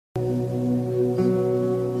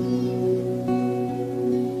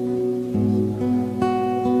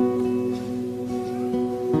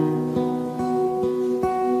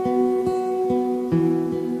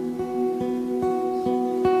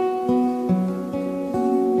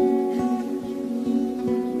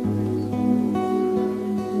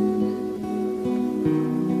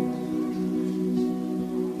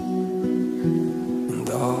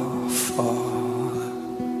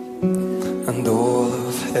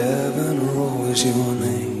heaven roars your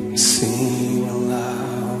name, sing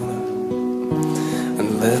aloud,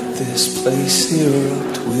 and let this place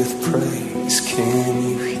erupt with praise. Can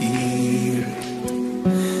you hear it?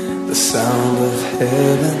 The sound of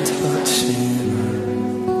heaven touching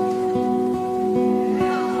earth,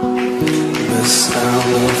 the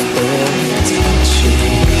sound of heaven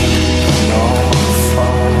touching our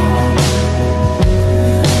Father.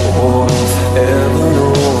 All of heaven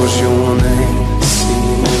roars your name,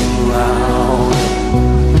 sing loud,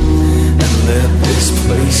 and let this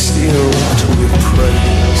place erupt with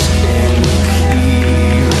praise. Can you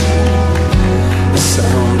hear it? The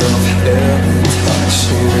sound of heaven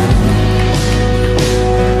touching,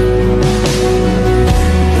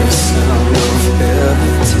 the sound of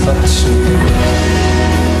heaven touching.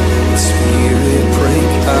 The Spirit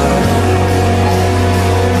break out,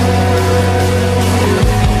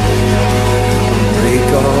 break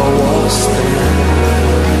all walls down.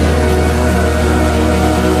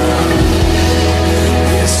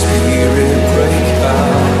 The Spirit break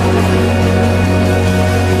out,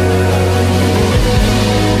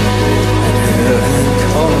 and heaven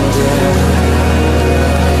come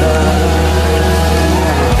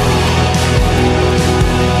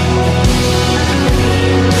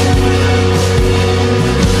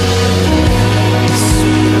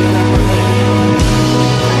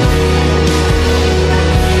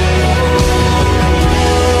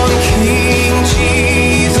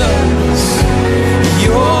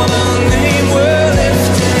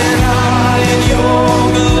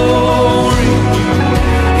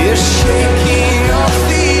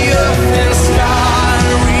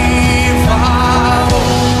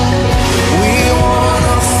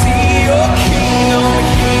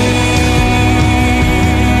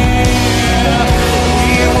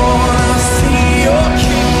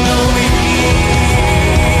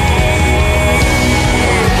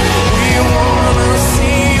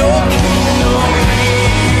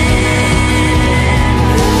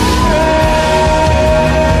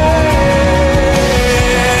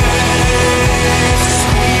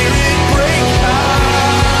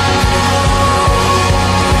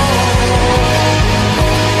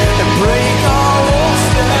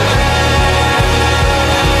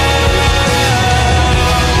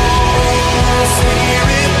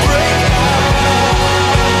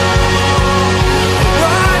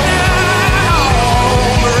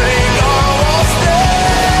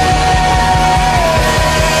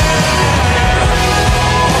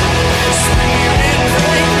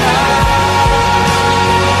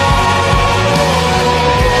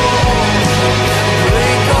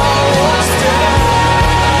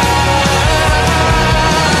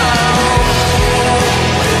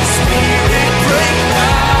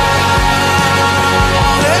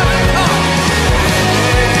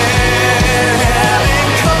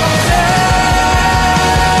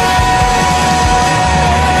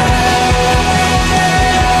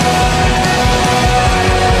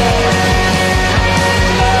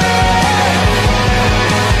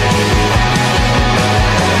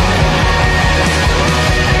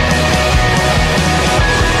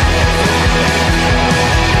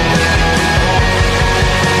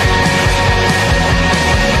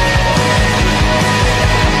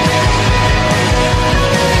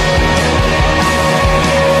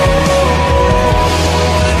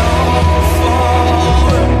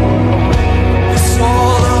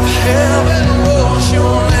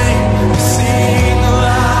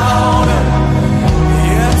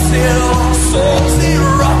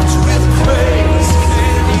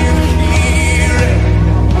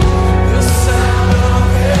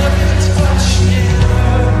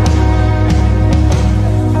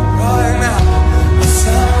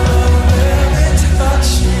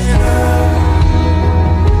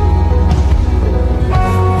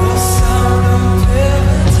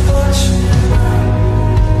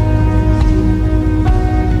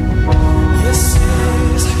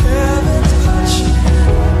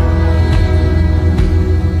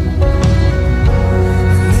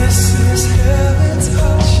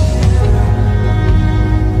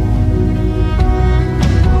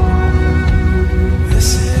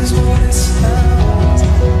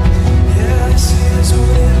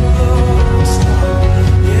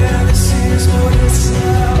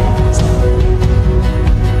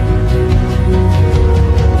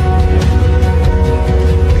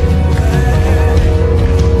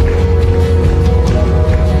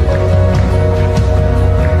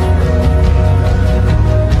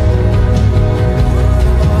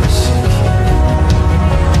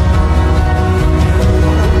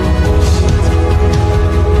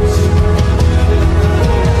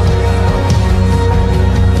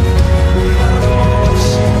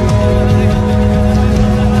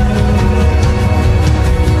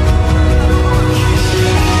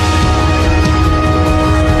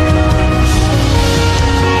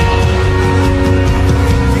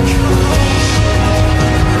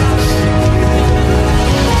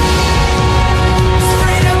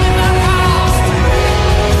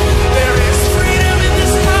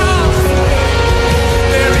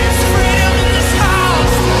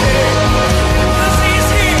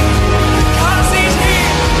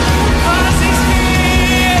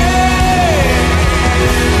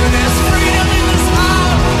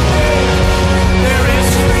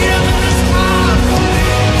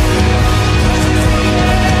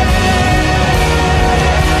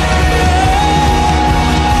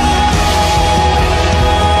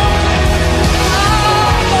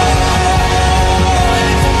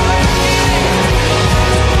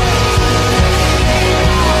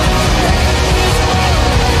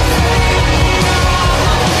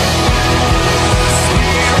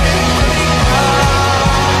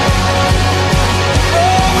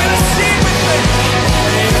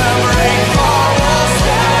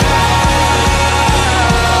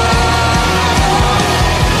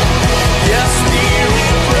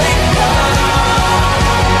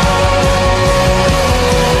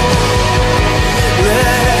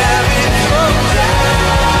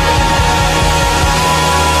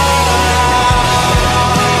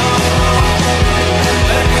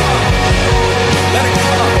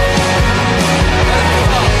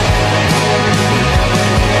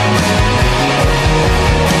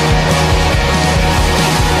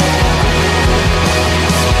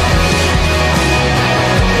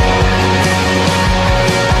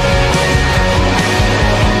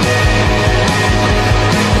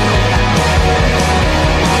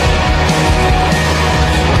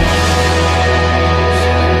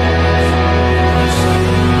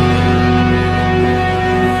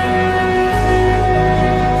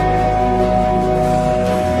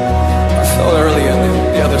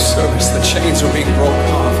chains were being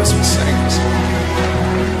broken off as we sang this morning.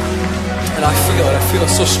 And I feel it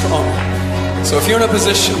so strong. So if you're in a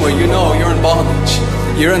position where you know you're in bondage,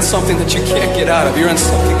 you're in something that you can't get out of, you're in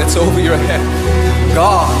something that's over your head,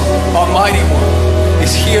 God, Almighty One,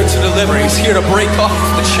 is here to deliver. He's here to break off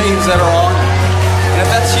the chains that are on. And if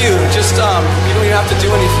that's you, just, you don't even have to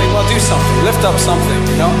do anything. Well, do something. Lift up something,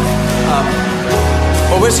 you know?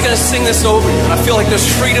 But we're just going to sing this over you. And I feel like there's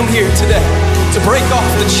freedom here today to break off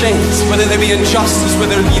the chains, whether they be injustice,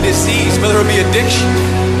 whether it be disease, whether it be addiction.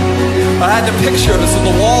 I had the picture of this, of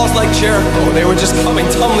the walls like Jericho. They were just coming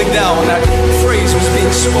tumbling down when that phrase was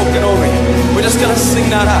being spoken over you. We're just going to sing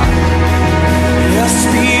that out. Your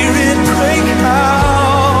spirit break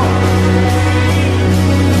out.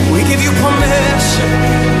 We give you permission.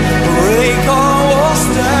 Break all walls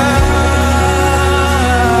down.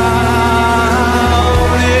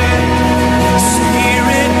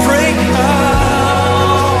 Spirit break out.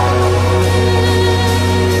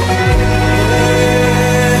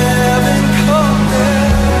 Heaven come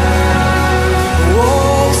down.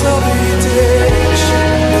 Walls of addiction,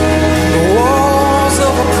 the walls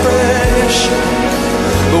of oppression,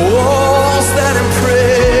 the walls that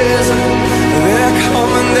imprison, they're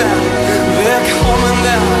coming down, they're coming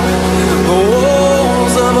down. The walls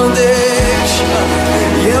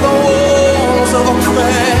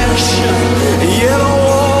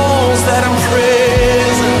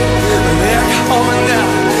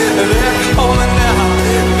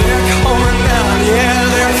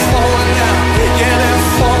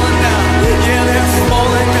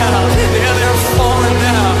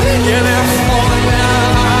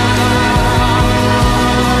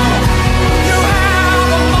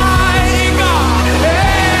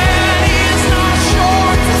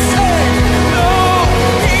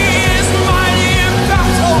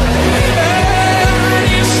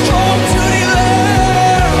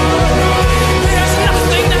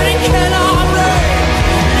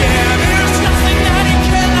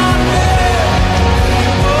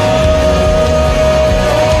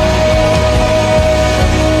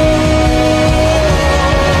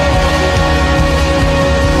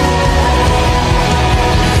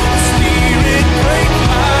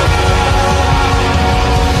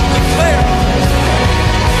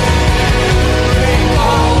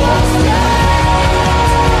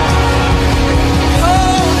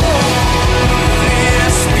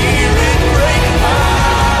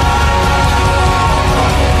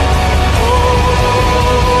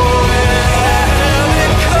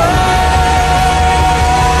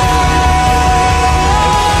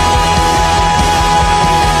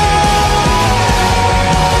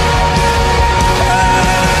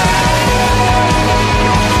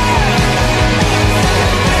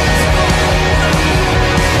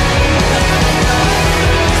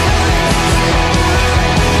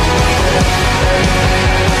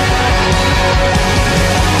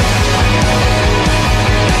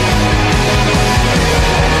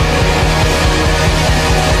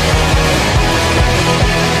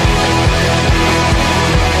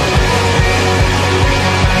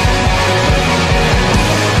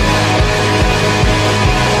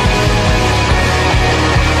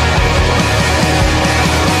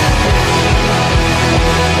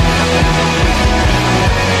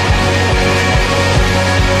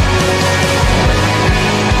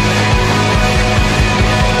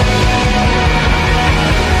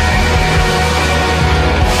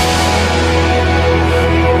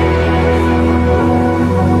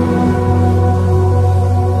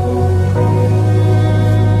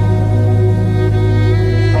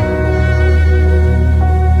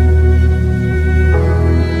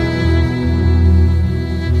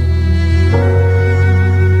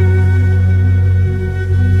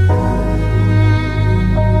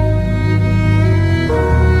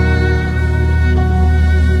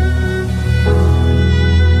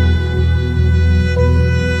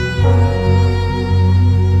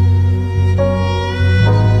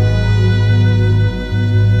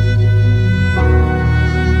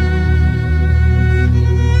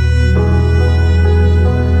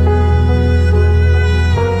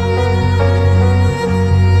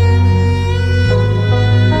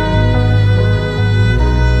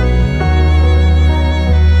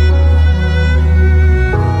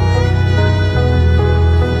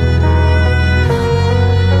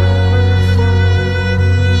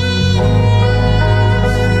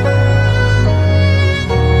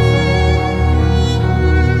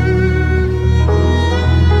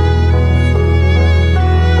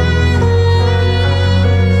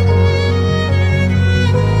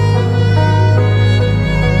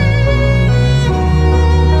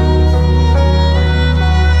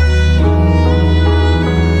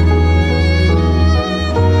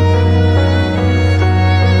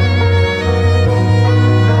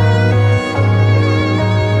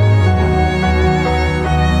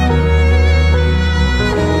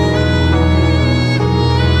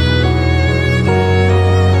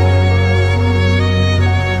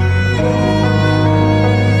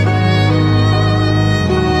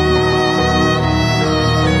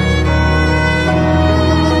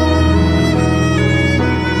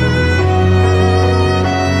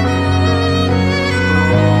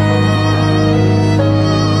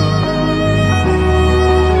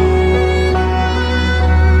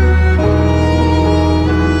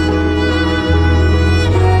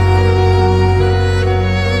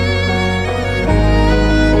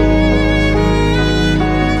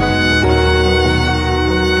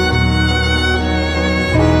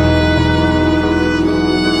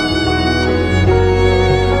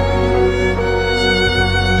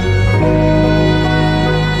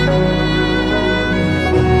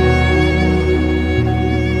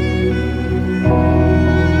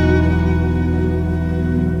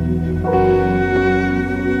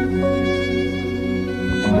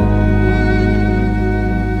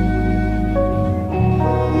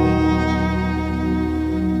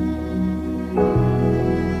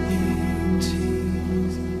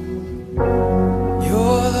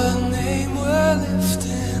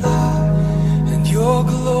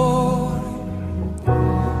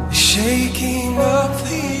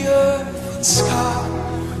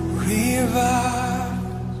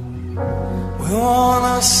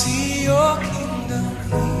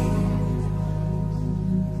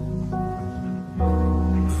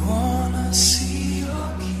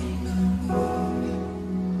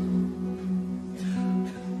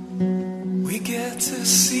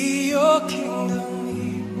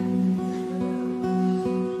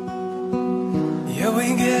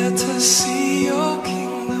get to see your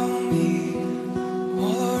kingdom here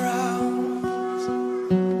all around.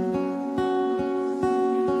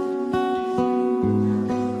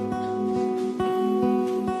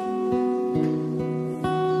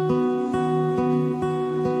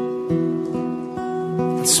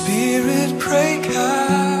 And Spirit, break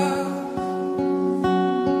out,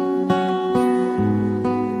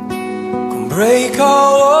 come break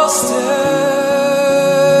all walls down.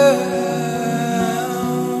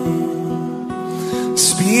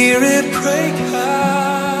 Spirit, break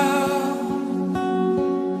out,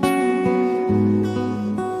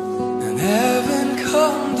 and heaven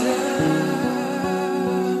come down.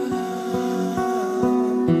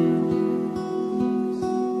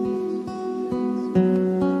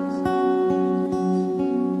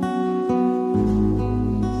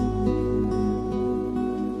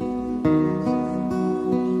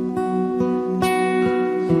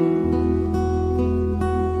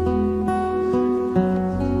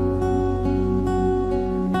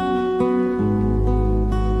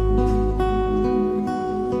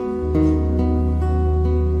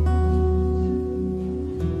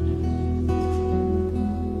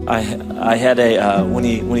 I had a when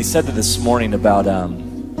he said that this morning about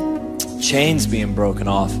chains being broken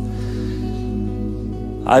off.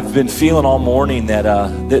 I've been feeling all morning that I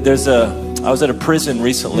was at a prison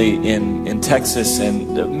recently in Texas,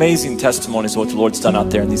 and amazing testimonies of what the Lord's done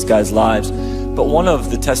out there in these guys' lives. But one of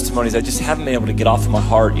the testimonies I just haven't been able to get off of my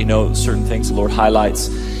heart, you know, certain things the Lord highlights,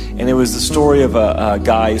 and it was the story of a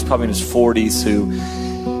guy who's probably in his 40s who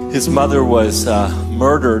his mother was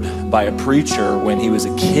murdered by a preacher when he was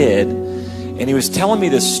a kid. And he was telling me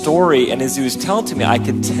this story, and as he was telling it to me, I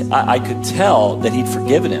could tell that he'd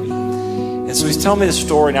forgiven him. And so he's telling me this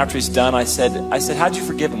story, and after he's done, I said, how'd you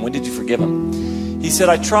forgive him? When did you forgive him? He said,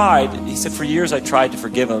 I tried. He said, for years I tried to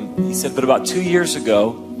forgive him. He said, but about 2 years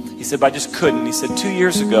ago, he said, but I just couldn't. He said, 2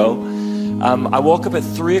 years ago, I woke up at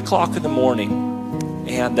 3 o'clock in the morning,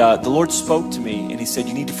 and the Lord spoke to me, and he said,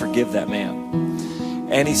 you need to forgive that man.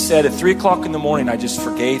 And he said, at 3 o'clock in the morning, I just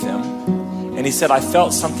forgave him. And he said, I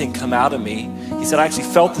felt something come out of me. He said, I actually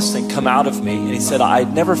felt this thing come out of me. And he said,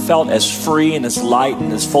 I'd never felt as free and as light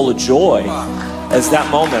and as full of joy as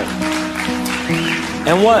that moment.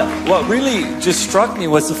 And what really just struck me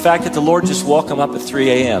was the fact that the Lord just woke him up at 3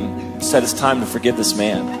 a.m., said it's time to forgive this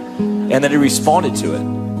man, and that he responded to it.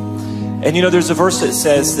 And you know, there's a verse that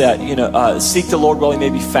says that, you know, seek the Lord while he may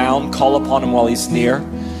be found, call upon him while he's near.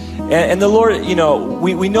 And the Lord, you know,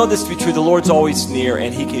 we know this to be true. The Lord's always near,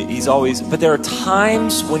 and he's always, but there are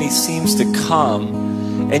times when he seems to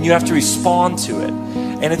come, and you have to respond to it.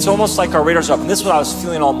 And it's almost like our radars are up. And this is what I was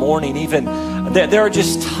feeling all morning. Even there are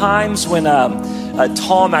just times when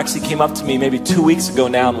Tom actually came up to me maybe 2 weeks ago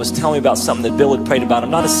now and was telling me about something that Bill had prayed about.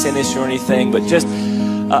 Not a sin issue or anything, but just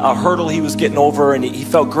a hurdle he was getting over, and he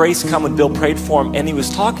felt grace come when Bill prayed for him. And he was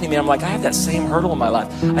talking to me. I'm like, I have that same hurdle in my life.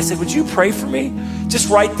 I said, would you pray for me? Just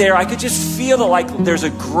right there, I could just feel that, like, there's a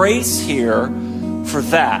grace here for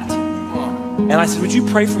that. And I said, would you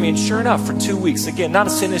pray for me? And sure enough, for 2 weeks, again, not a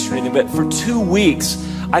sin issue or anything, but for 2 weeks,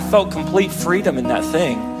 I felt complete freedom in that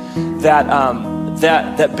thing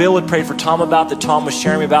that Bill had prayed for Tom about, that Tom was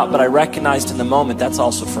sharing me about, but I recognized in the moment that's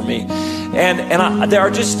also for me. And there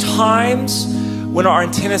are just times when our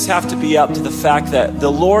antennas have to be up to the fact that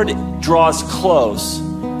the Lord draws close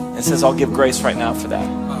and says, I'll give grace right now for that.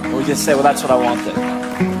 And we just say, well, that's what I want then.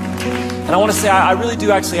 And I want to say, I really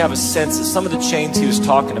do actually have a sense that some of the chains he was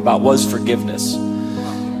talking about was forgiveness.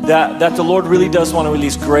 That the Lord really does want to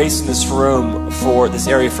release grace in this room for this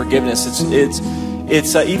area of forgiveness.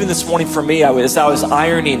 It's even this morning for me, as I was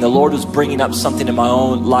ironing, the Lord was bringing up something in my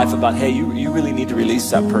own life about, hey, you really need to release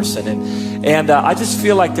that person. And I just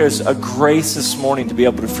feel like there's a grace this morning to be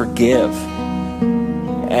able to forgive,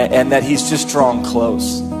 and that he's just drawn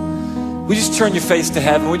close. We just turn your face to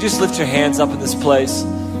heaven. We just lift your hands up in this place.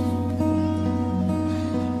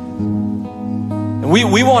 And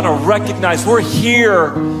we want to recognize we're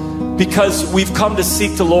here because we've come to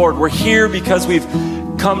seek the Lord. We're here because we've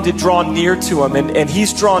come to draw near to him. And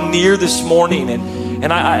he's drawn near this morning.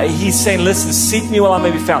 And he's saying, listen, seek me while I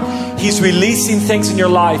may be found. He's releasing things in your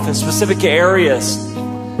life in specific areas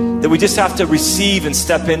that we just have to receive and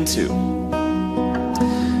step into.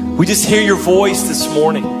 We just hear your voice this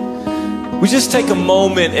morning. We just take a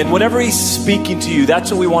moment, and whatever he's speaking to you, that's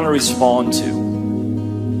what we want to respond to.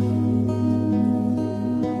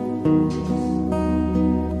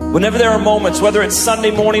 Whenever there are moments, whether it's Sunday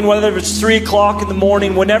morning, whether it's 3 o'clock in the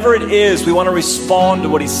morning, whenever it is, we want to respond to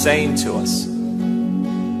what he's saying to us.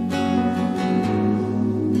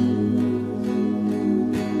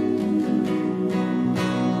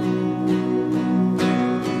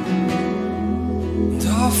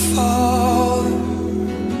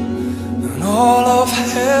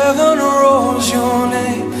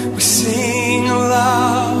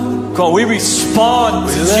 respond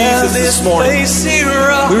to Jesus this morning.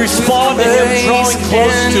 We respond to Him drawing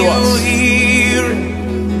close to us.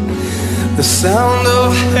 The sound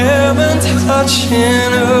of heaven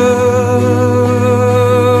touching earth.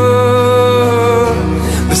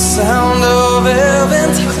 The sound of heaven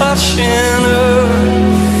touching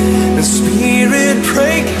earth. And Spirit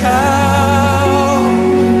break out.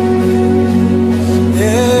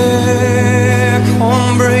 Yeah,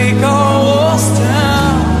 come break our walls down.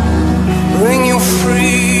 Bring your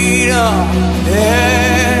freedom.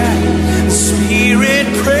 Yeah, Spirit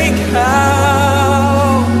break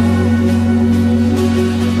out.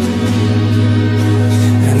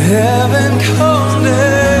 And heaven come down.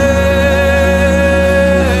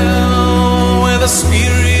 Where the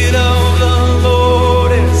Spirit of the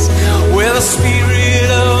Lord is. Where the Spirit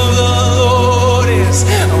of the Lord is.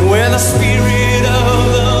 And where the Spirit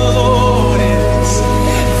of the Lord is,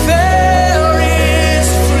 there is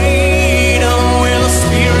freedom. Where the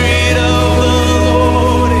Spirit of the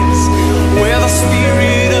Lord is. Where the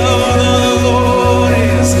Spirit of the Lord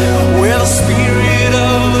is. Where the Spirit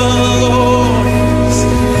of the Lord is,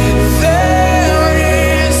 there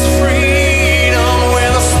is freedom.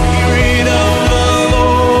 Where the Spirit of the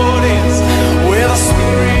Lord is. Where the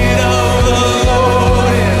Spirit of the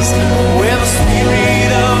Lord is. Where the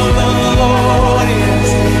Spirit of the Lord is.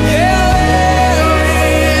 Yeah, there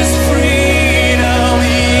is freedom.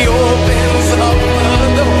 He opens up the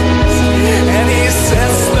doors and He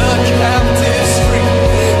sets the captives free.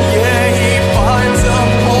 Yeah, He binds up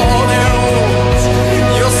all their wounds.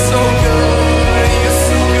 You're so good, You're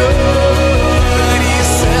so good. He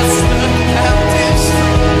sets the captives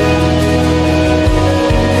free.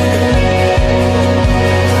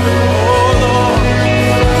 Oh Lord,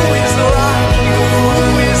 who is like You?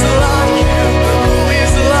 Who is like You? Who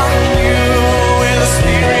is like You? Where the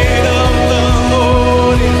Spirit of the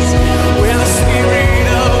Lord is. Where the Spirit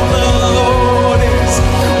of the Lord is.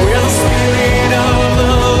 Where the Spirit of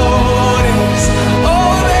the Lord is.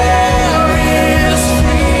 Oh, there is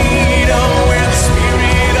freedom. Where the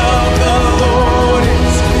Spirit of the Lord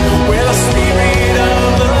is. Where the Spirit of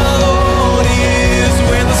the Lord is.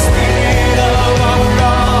 Where the Spirit of our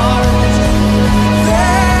God is.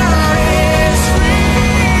 There is freedom.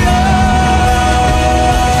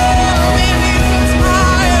 If you're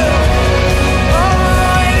tired,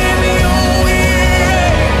 oh, if you're weary,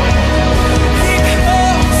 He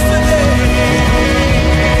comes today.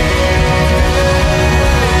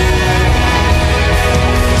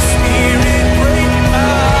 Spirit break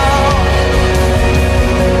out.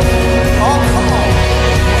 Oh, come on.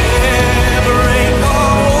 Yeah, break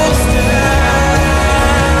our walls down.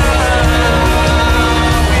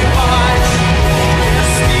 We bind You. Yeah,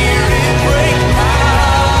 Spirit break out.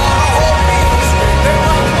 Oh, peace, they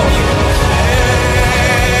welcome You. Yeah,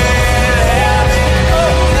 heaven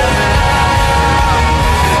come down.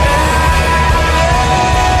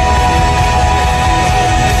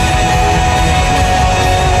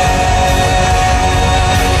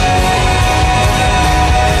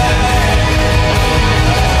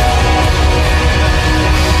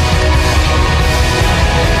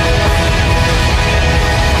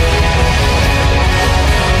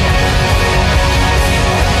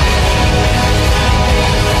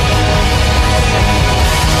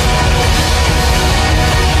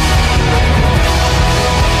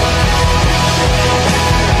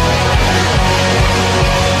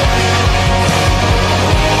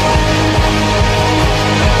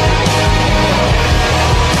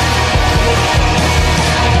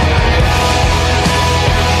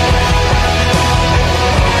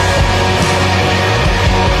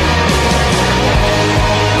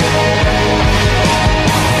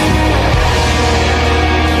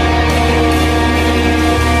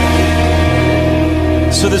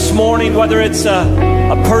 So this morning, whether it's a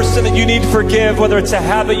person that you need to forgive, whether it's a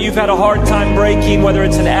habit you've had a hard time breaking, whether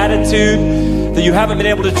it's an attitude that you haven't been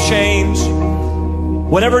able to change,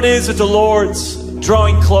 whatever it is that the Lord's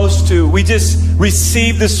drawing close to, we just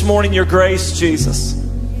receive this morning Your grace, Jesus.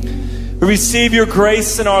 We receive Your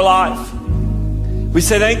grace in our life. We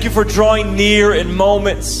say thank You for drawing near in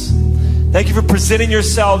moments. Thank You for presenting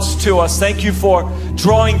Yourselves to us. Thank You for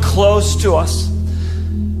drawing close to us.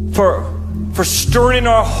 For stirring in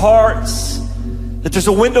our hearts that there's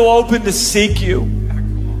a window open to seek You.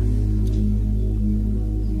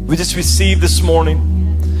 We just receive this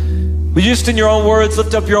morning. Will you just in Your own words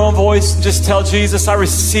lift up your own voice and just tell Jesus, I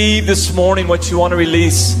receive this morning what You want to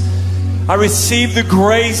release. I receive the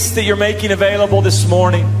grace that You're making available this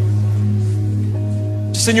morning.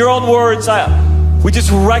 Just in Your own words, we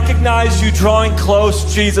just recognize You drawing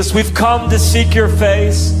close, Jesus. We've come to seek Your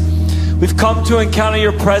face. We've come to encounter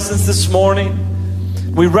your presence this morning.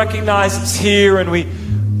 We recognize it's here, and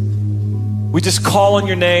we just call on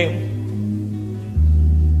your name.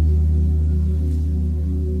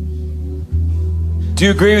 Do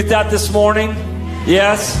you agree with that this morning?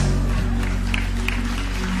 Yes?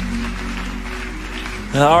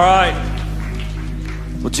 All right.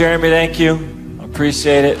 Well, Jeremy, thank you. I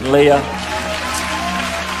appreciate it. And Leah.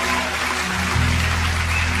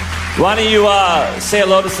 Why don't you say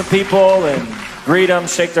hello to some people and greet them,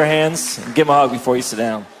 shake their hands, and give them a hug before you sit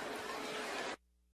down.